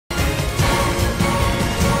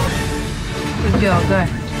Good girl, go.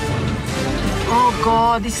 Oh,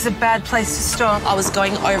 God, this is a bad place to stop. I was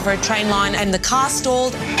going over a train line and the car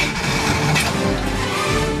stalled.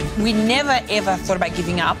 We never, ever thought about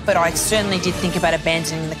giving up, but I certainly did think about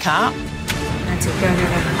abandoning the car. That's it, go.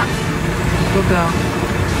 Good girl.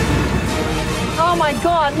 Oh, my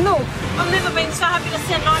God, look. I've never been so happy to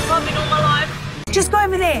see a nightclub in all my life. Just go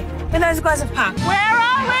over there, where those guys have parked. Where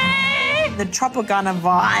are we? The Tropicana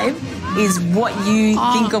vibe is what you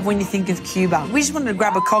think of when you think of Cuba. We just wanted to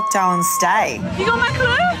grab a cocktail and stay. You got my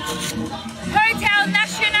clue? Hotel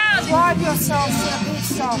Nacional. Drive yourselves to the pit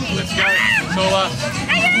stop. Let's go. It's all us.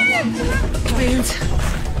 Brilliant.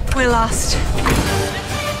 We're lost.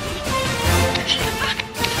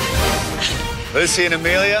 Lucy and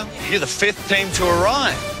Emilia, you're the 5th team to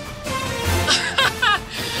arrive.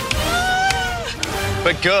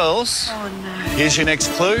 But girls, here's your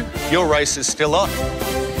next clue. Your race is still on.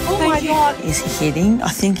 Oh, my God. Is he kidding? I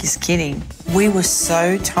think he's kidding. We were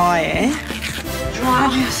so tired.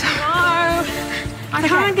 Drive yourself. No. I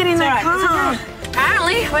can't get in that car.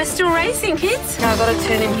 Apparently, we're still racing, kids. No, I've got to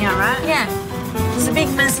turn in here, right? Yeah. There's a big,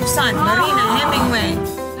 massive sign. Marina Hemingway.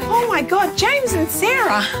 Oh, my God, James and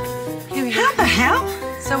Sarah. Here we go. How the hell?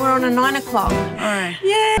 So we're on a 9 o'clock. All right.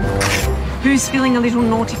 Yeah. Who's feeling a little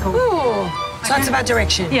nautical? Ooh. So it's about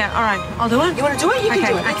direction. Yeah, all right. I'll do it. You want to do it? You can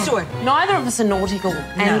Okay, do it. Let's do it. Neither of us are nautical,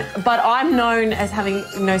 but I'm known as having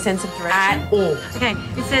no sense of direction. At all. Okay,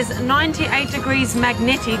 it says 98 degrees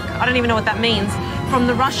magnetic. I don't even know what that means. From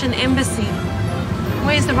the Russian embassy.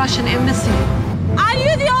 Where's the Russian embassy? Are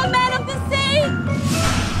you the old man of the sea?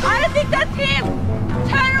 I don't think that's him.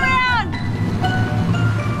 Turn around.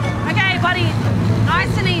 Okay, buddy.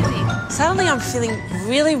 Nice and easy. Suddenly I'm feeling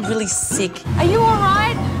really, really sick. Are you all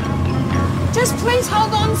right? Just please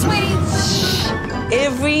hold on, sweetie.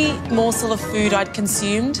 Every morsel of food I'd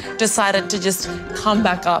consumed decided to just come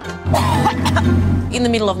back up. In the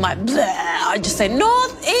middle of my blah, I just say,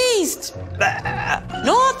 northeast, blah,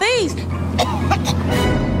 northeast.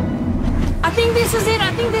 I think this is it.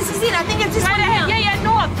 I think this is it. I think it's this one here. Yeah,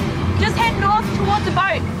 north. Just head north towards the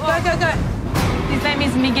boat. Go. His name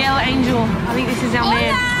is Miguel Angel. I think this is our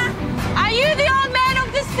man. Are you the old man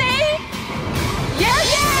of the sea? Yes.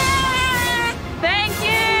 Thank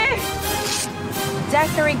you.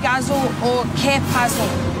 Zachary Guzzle or Care Puzzle?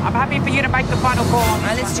 I'm happy for you to make the final call. All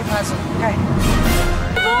right, let's do puzzle. Okay.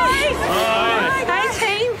 Boys! Hey,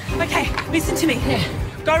 team. Okay, listen to me. Yeah.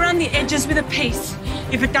 Go around the edges with a piece.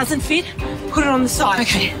 If it doesn't fit, put it on the side.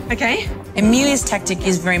 Okay? Emilia's tactic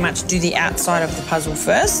is very much do the outside of the puzzle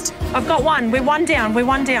first. I've got one. We're one down. You're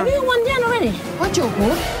one down already. What's your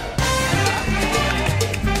good?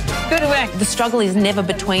 Good work. The struggle is never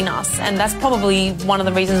between us, and that's probably one of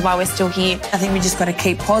the reasons why we're still here. I think we just got to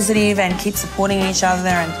keep positive and keep supporting each other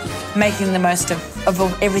and making the most of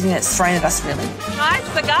everything that's thrown at us, really. Nice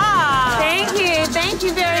cigar. Thank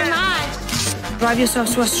you very much. Drive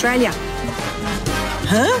yourselves to Australia.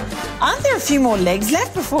 Huh? Aren't there a few more legs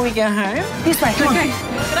left before we go home? This way, come on.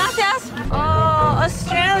 Gracias. Oh,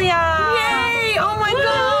 Australia. Yay! Oh, my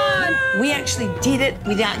God. We actually did it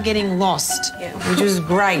without getting lost, which was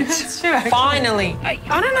great. That's true, actually. Finally. I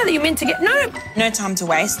don't know that you're meant to get... No time to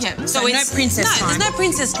waste. Yeah, so no princess time. There's no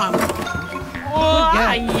princess time. Oh,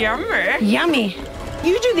 yummy. Yummy.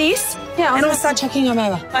 You do this, and I'll start checking them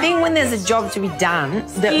over. I think when there's a job to be done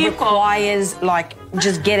that requires, like,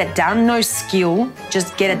 just get it done, no skill,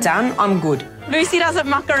 just get it done, I'm good. Lucy doesn't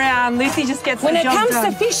muck around. Lucy just gets the job done. When it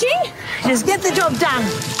comes to fishing, just get the job done.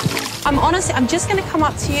 I'm just going to come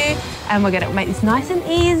up to you and we're going to make this nice and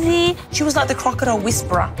easy. She was like the crocodile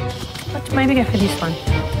whisperer. Let's maybe go for this one.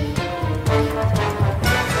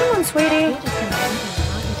 Come on, sweetie.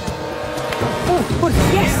 Oh, good.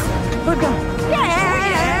 Yes. Good girl.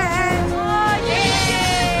 Yeah. Oh,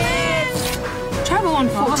 yes. Travel on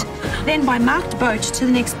foot, then by marked boat to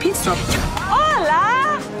the next pit stop.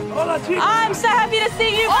 Hola. Hola, chicos. I'm so happy to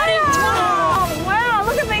see you, buddy. Oh, wow,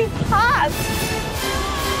 look at these parts.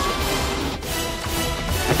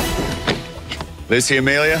 Lucy,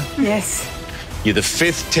 Emilia, Yes. you're the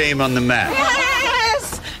 5th team on the map.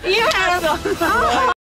 Yes. Yes.